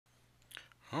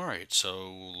Alright,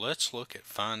 so let's look at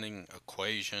finding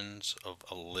equations of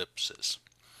ellipses.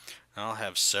 I'll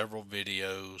have several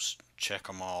videos, check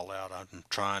them all out. I'm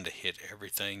trying to hit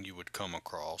everything you would come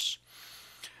across.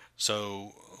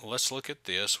 So let's look at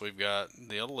this. We've got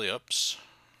the ellipse.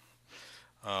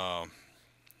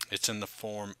 It's in the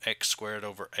form x squared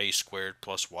over a squared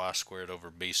plus y squared over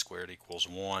b squared equals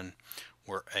 1,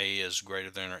 where a is greater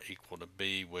than or equal to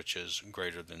b, which is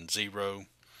greater than 0.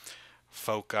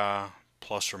 Foci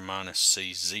plus or minus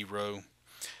c 0,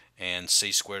 and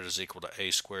c squared is equal to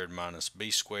a squared minus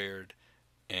b squared,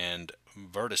 and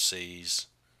vertices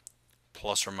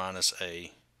plus or minus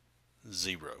a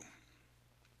 0.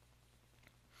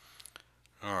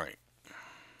 Alright,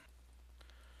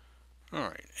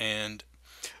 and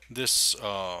this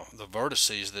the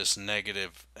vertices, this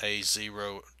negative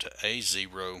a0 to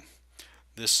a0,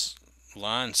 this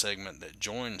line segment that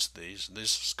joins these,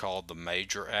 this is called the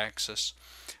major axis,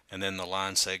 and then the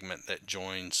line segment that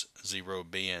joins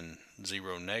 0b and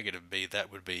 0 negative b,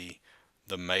 that would be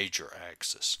the major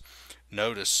axis.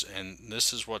 Notice, and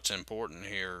this is what's important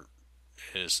here,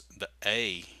 is the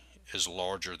a is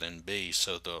larger than b,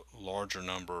 so the larger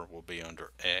number will be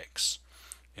under x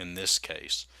in this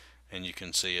case, and you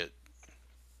can see it,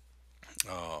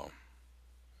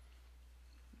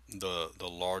 the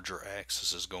larger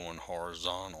axis is going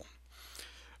horizontal.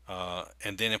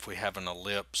 And then if we have an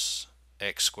ellipse,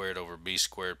 x squared over b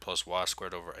squared plus y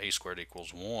squared over a squared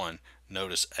equals 1,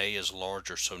 notice a is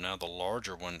larger, so now the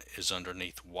larger one is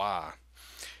underneath y.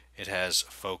 It has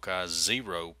foci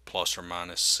 0 plus or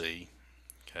minus c,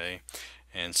 okay,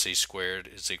 and c squared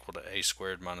is equal to a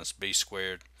squared minus b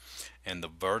squared, and the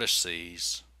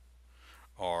vertices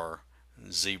are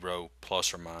 0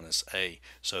 plus or minus a.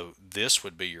 So this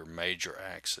would be your major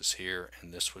axis here,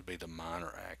 and this would be the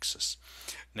minor axis.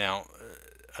 Now,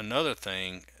 another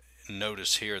thing,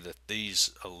 notice here that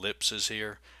these ellipses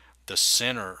here, the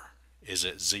center is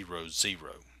at 0, 0.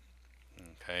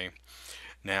 Okay.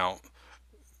 Now,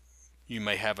 you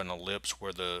may have an ellipse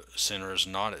where the center is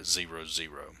not at 0,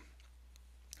 0.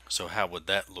 So how would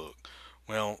that look?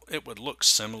 Well, it would look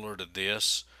similar to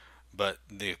this, but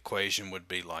the equation would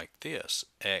be like this: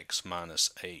 x minus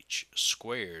h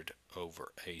squared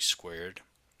over a squared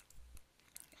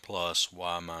plus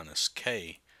y minus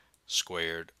k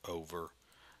squared over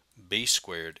b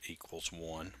squared equals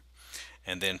 1.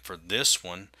 And then for this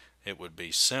one, it would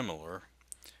be similar: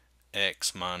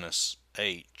 x minus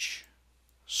h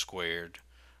squared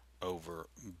over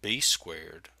b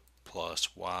squared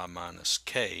plus y minus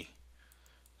k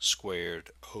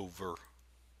squared over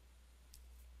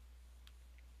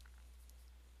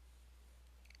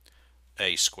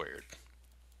a squared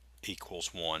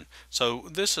equals 1. So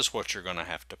this is what you're going to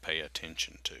have to pay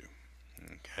attention to.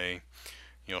 Okay,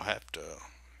 you'll have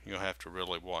to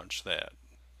really watch that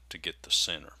to get the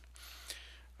center,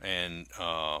 and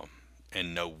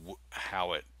know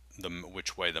how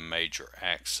which way the major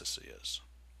axis is.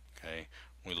 Okay,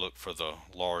 we look for the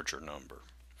larger number.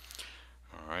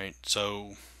 All right,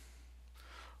 so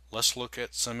let's look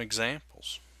at some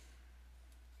examples.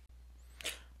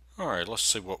 All right, let's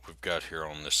see what we've got here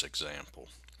on this example.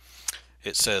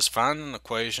 It says find an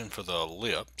equation for the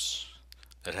ellipse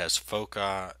that has foci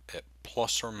at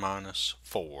plus or minus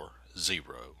 4,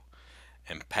 0,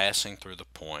 and passing through the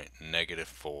point negative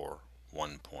 4,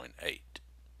 1.8.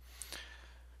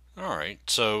 Alright,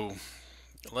 so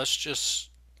let's just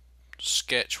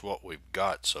sketch what we've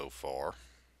got so far.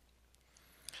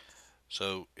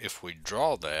 So if we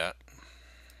draw that,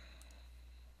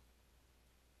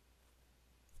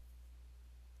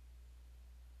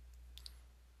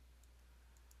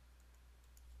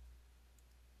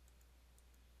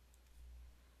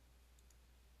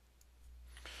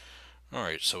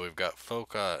 alright, so we've got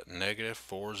foci at negative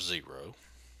 4, 0,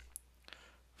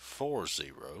 4,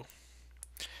 0,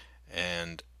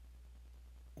 and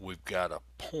we've got a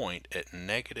point at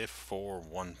negative 4,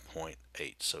 1.8.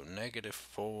 So negative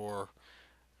 4,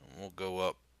 and we'll go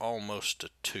up almost to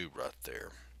 2 right there.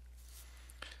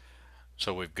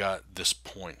 So we've got this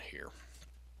point here.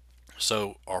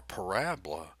 So our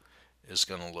parabola is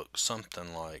going to look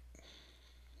something like,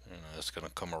 it's going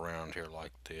to come around here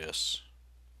like this.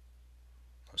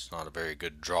 It's not a very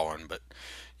good drawing, but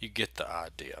you get the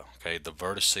idea. Okay, the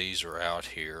vertices are out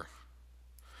here.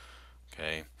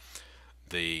 Okay,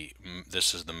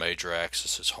 this is the major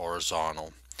axis, is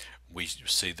horizontal. We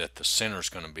see that the center is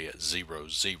going to be at 0,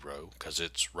 0 because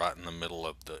it's right in the middle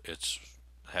of it's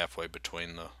halfway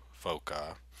between the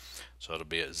foci, so it'll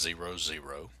be at 0,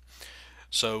 0.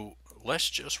 So let's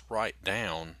just write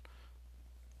down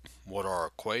what our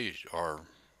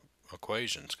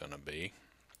equation's going to be.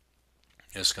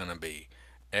 It's going to be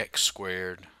x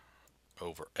squared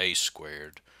over a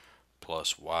squared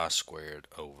plus y squared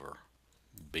over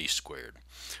b squared.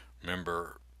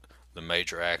 Remember, the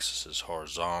major axis is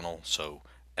horizontal, so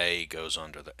a goes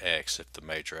under the x. If the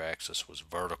major axis was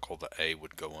vertical, the a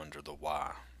would go under the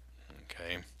y.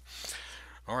 Okay.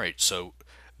 All right, so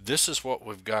this is what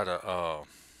we've got to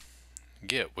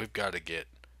get. We've got to get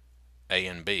a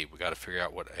and b. We've got to figure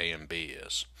out what a and b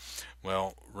is.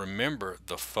 Well, remember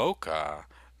the foci,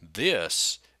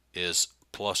 this is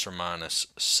plus or minus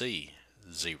c,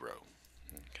 0.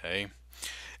 Okay,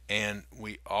 and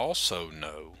we also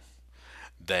know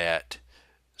that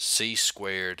c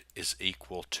squared is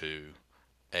equal to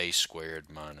a squared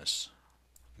minus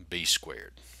b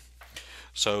squared.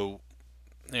 So,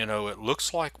 you know, it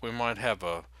looks like we might have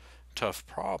a tough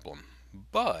problem,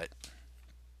 but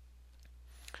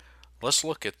let's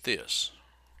look at this.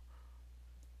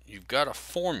 You've got a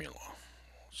formula.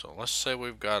 So let's say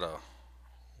we've got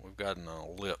an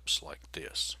ellipse like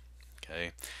this,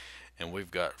 okay? And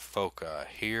we've got foci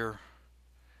here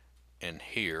and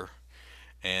here,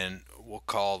 and we'll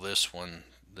call this one,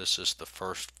 this is the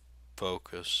first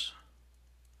focus,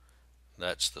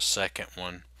 that's the second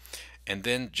one, and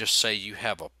then just say you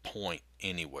have a point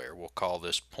anywhere. We'll call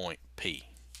this point P.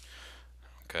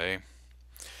 Okay,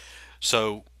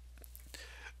 so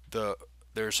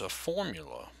there's a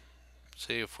formula.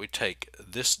 See, if we take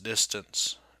this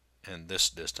distance and this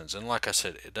distance, and like I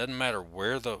said, it doesn't matter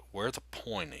where the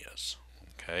point is.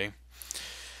 Okay,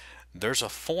 there's a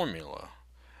formula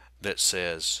that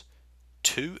says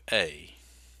 2a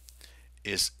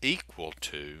is equal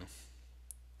to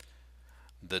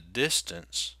the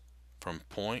distance from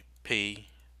point P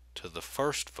to the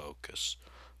first focus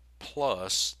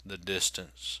plus the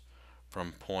distance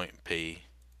from point P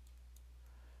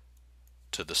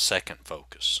to the second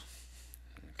focus.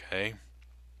 Okay,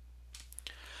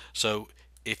 so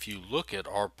if you look at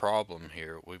our problem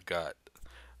here, we've got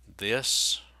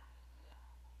this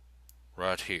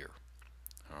right here.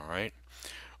 All right,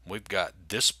 we've got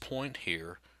this point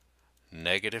here,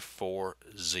 -4,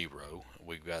 0.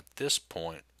 We've got this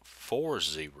point 4,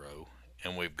 0,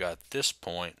 and we've got this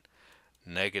point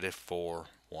 -4,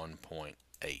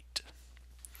 1.8.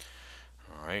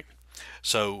 All right,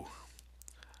 so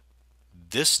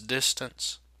this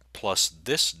distance plus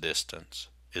this distance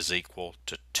is equal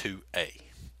to 2a.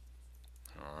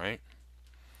 All right,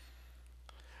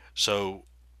 so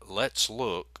let's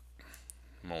look.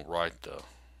 I'm gonna write let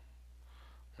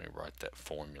me write that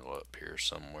formula up here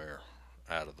somewhere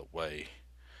out of the way.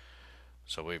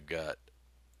 So we've got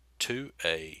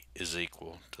 2a is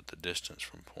equal to the distance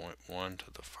from point 1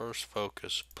 to the first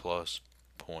focus plus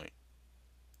point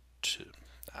 2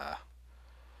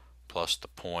 plus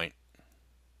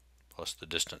the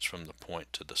distance from the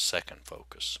point to the second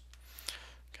focus.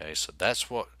 Okay, so that's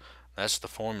the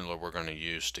formula we're going to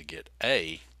use to get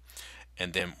a,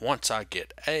 and then once I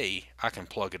get a, I can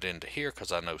plug it into here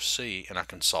because I know c, and I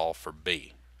can solve for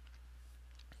b.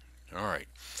 All right,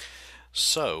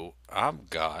 so I've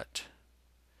got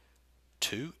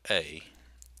 2a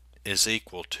is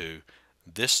equal to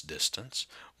this distance.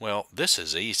 Well, this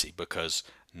is easy because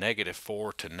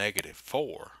 -4 to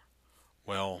 -4,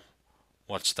 well,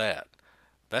 what's that?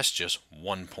 That's just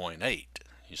 1.8.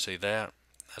 You see that?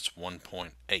 That's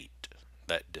 1.8,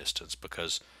 that distance,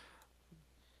 because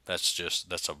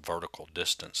that's a vertical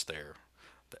distance there.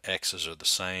 The x's are the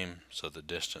same, so the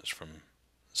distance from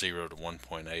 0 to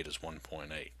 1.8 is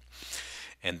 1.8.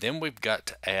 And then we've got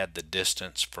to add the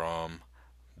distance from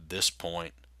this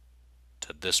point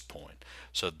to this point.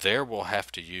 So there we'll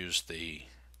have to use the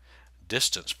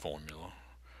distance formula.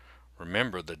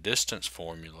 Remember, the distance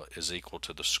formula is equal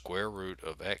to the square root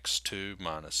of x2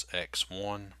 minus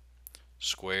x1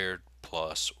 squared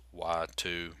plus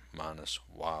y2 minus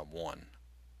y1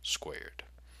 squared.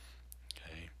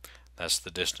 Okay, that's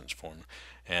the distance formula.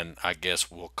 And I guess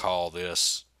we'll call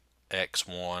this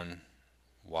x1,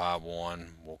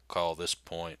 y1, we'll call this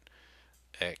point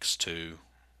x2,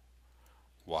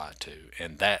 y2,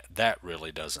 and that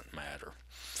really doesn't matter.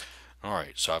 All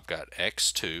right, so I've got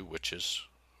x2, which is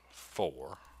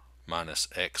 4, minus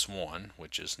x1,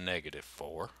 which is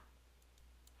 -4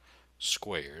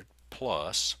 squared,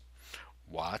 plus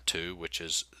y2, which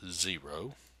is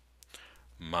 0,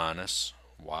 minus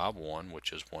y1,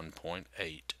 which is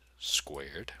 1.8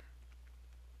 squared.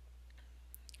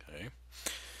 Okay,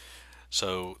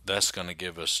 so that's going to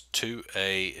give us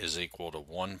 2a is equal to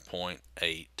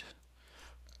 1.8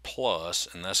 plus,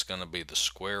 and that's going to be the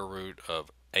square root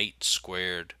of 8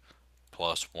 squared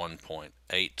plus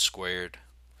 1.8 squared,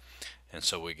 and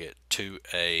so we get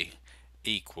 2a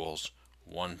equals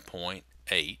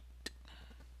 1.8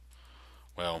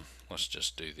 Well, let's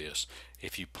just do this.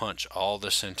 If you punch all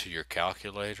this into your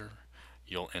calculator,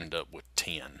 you'll end up with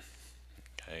 10.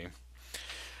 Okay.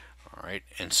 All right.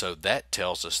 And so that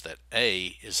tells us that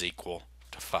A is equal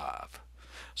to 5.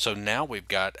 So now we've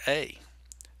got A.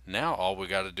 Now all we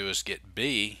got to do is get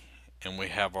B, and we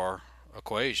have our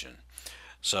equation.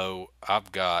 So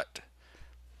I've got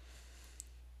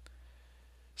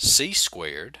C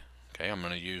squared. Okay, I'm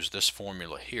going to use this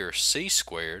formula here. C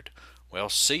squared, well,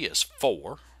 C is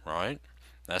 4, right?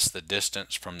 That's the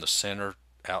distance from the center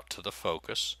out to the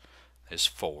focus is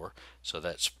 4. So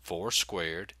that's 4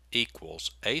 squared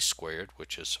equals A squared,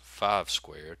 which is 5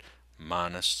 squared,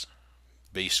 minus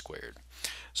B squared.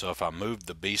 So if I move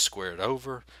the B squared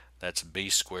over, that's B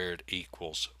squared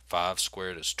equals 5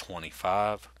 squared is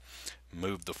 25.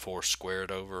 Move the 4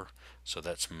 squared over, so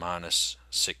that's minus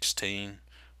 16.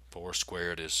 4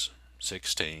 squared is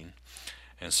 16.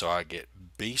 And so I get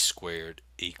B squared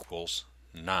equals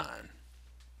 9.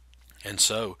 And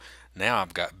so now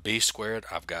I've got B squared,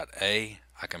 I've got A,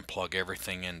 I can plug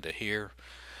everything into here.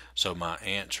 So my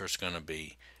answer is going to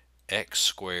be x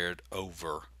squared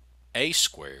over A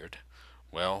squared.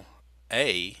 Well,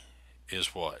 A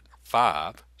is what?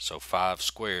 5. So 5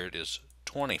 squared is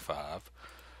 25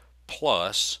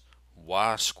 plus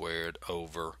y squared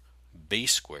over B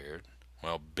squared.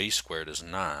 Well, B squared is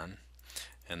 9,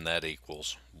 and that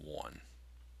equals 1.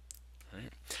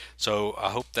 Right. So I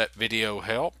hope that video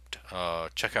helped.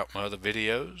 Check out my other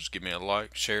videos. Give me a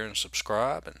like, share, and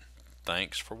subscribe, and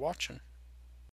thanks for watching.